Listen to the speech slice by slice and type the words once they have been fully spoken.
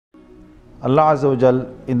Allah Azza wa Jal,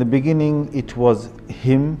 in the beginning it was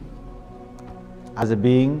Him as a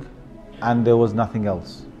being and there was nothing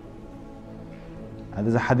else. And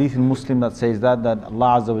there's a hadith in Muslim that says that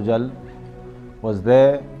Allah Azza wa Jal was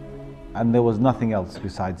there and there was nothing else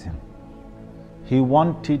besides Him. He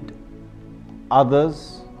wanted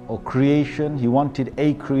others or creation, He wanted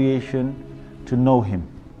a creation to know Him.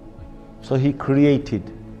 So He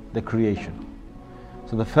created the creation.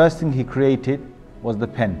 So the first thing He created was the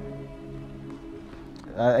pen.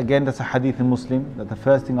 Again, that's a hadith in Muslim, that the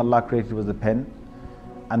first thing Allah created was the pen,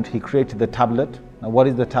 and He created the tablet. Now what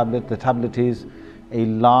is the tablet? The tablet is a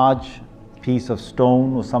large piece of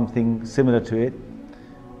stone or something similar to it,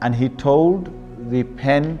 and He told the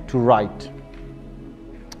pen to write.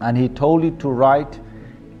 And He told it to write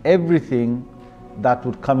everything that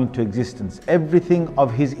would come into existence, everything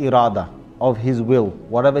of His irada, of His will,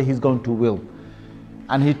 whatever He's going to will.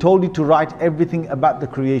 And He told it to write everything about the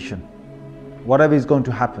creation, whatever is going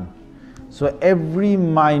to happen. So every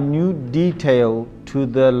minute detail to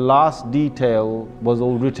the last detail was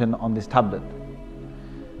all written on this tablet.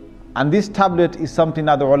 And this tablet is something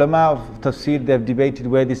that the ulama of tafsir, they have debated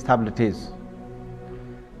where this tablet is.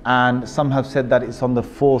 And some have said that it's on the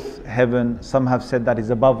fourth heaven, some have said that it's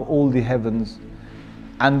above all the heavens.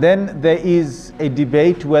 And then there is a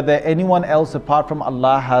debate whether anyone else apart from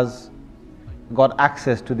Allah has got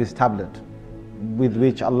access to this tablet, with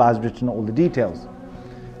which Allah has written all the details.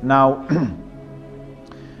 Now,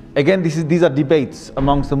 again, these are debates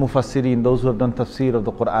amongst the mufassirin, those who have done tafsir of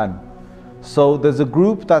the Quran. So there's a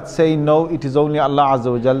group that say no, it is only Allah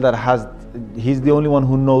Azza wa Jal that has, He's the only one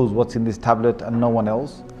who knows what's in this tablet and no one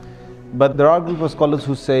else. But there are a group of scholars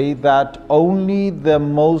who say that only the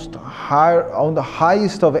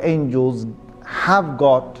highest of angels have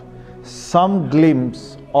got some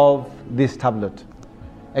glimpse of this tablet.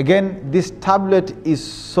 Again, this tablet is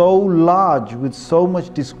so large with so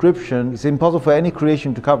much description, it's impossible for any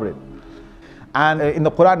creation to cover it. And in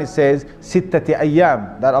the Quran it says, Sittati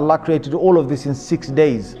ayyam, that Allah created all of this in 6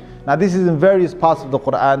 days. Now this is in various parts of the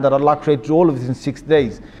Quran that Allah created all of this in 6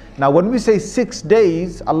 days. Now when we say 6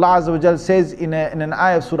 days, Allah Azza wa Jal says in an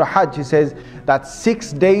ayah of Surah Hajj, He says that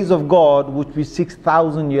 6 days of God would be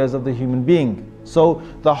 6,000 years of the human being. So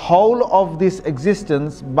the whole of this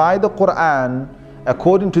existence by the Quran,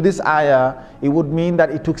 according to this ayah, it would mean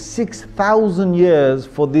that it took 6,000 years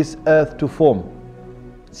for this earth to form.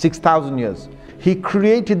 6,000 years. He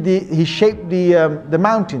created He shaped the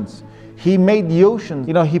mountains. He made the oceans.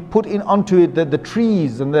 You know, He put in onto it the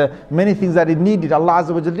trees and the many things that it needed. Allah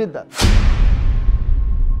Azza wa Jalla did that.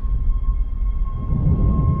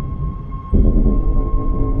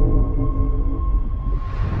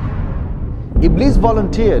 Iblis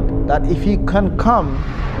volunteered that if he can come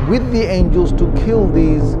with the angels to kill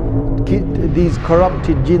these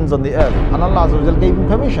corrupted jinns on the earth, and Allah Azza wa Jalla gave him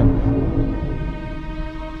permission.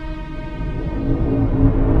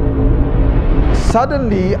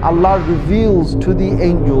 Suddenly Allah reveals to the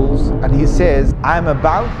angels and He says, I am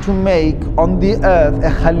about to make on the earth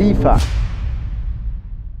a Khalifa.